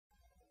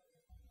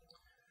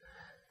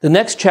The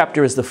next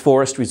chapter is the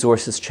Forest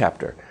Resources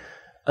chapter.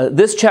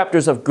 This chapter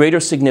is of greater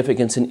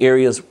significance in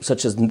areas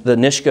such as the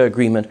Nisga'a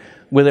Agreement,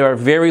 where there are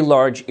very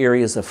large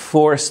areas of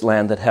forest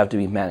land that have to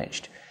be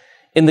managed.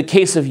 In the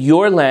case of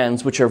your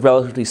lands, which are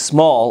relatively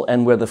small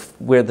and where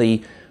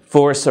the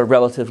forests are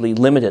relatively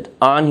limited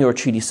on your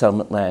treaty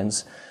settlement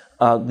lands,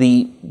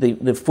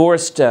 the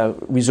Forest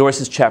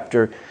Resources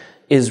chapter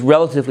is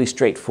relatively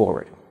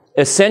straightforward.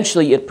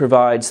 Essentially, it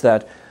provides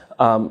that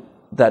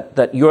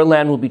your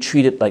land will be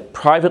treated like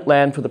private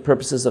land for the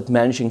purposes of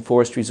managing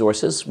forest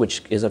resources,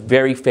 which is a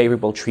very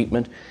favorable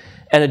treatment.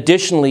 And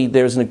additionally,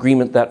 there's an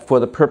agreement that for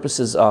the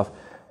purposes of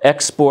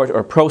export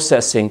or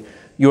processing,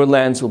 your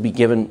lands will be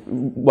given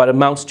what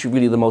amounts to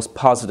really the most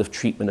positive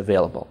treatment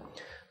available.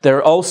 There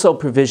are also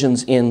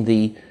provisions in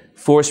the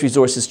Forest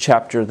Resources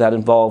chapter that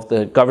involve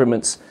the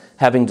governments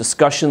having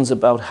discussions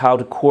about how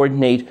to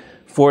coordinate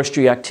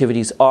forestry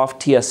activities off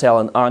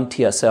TSL and on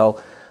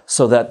TSL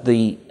so that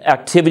the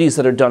activities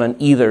that are done on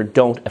either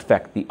don't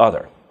affect the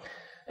other.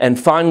 And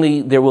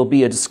finally, there will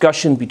be a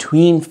discussion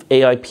between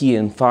AIP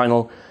and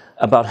Final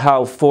about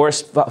how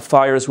forest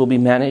fires will be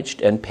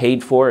managed and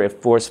paid for if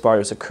forest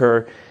fires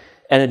occur,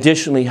 and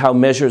additionally how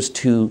measures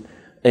to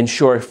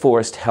ensure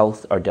forest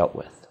health are dealt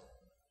with.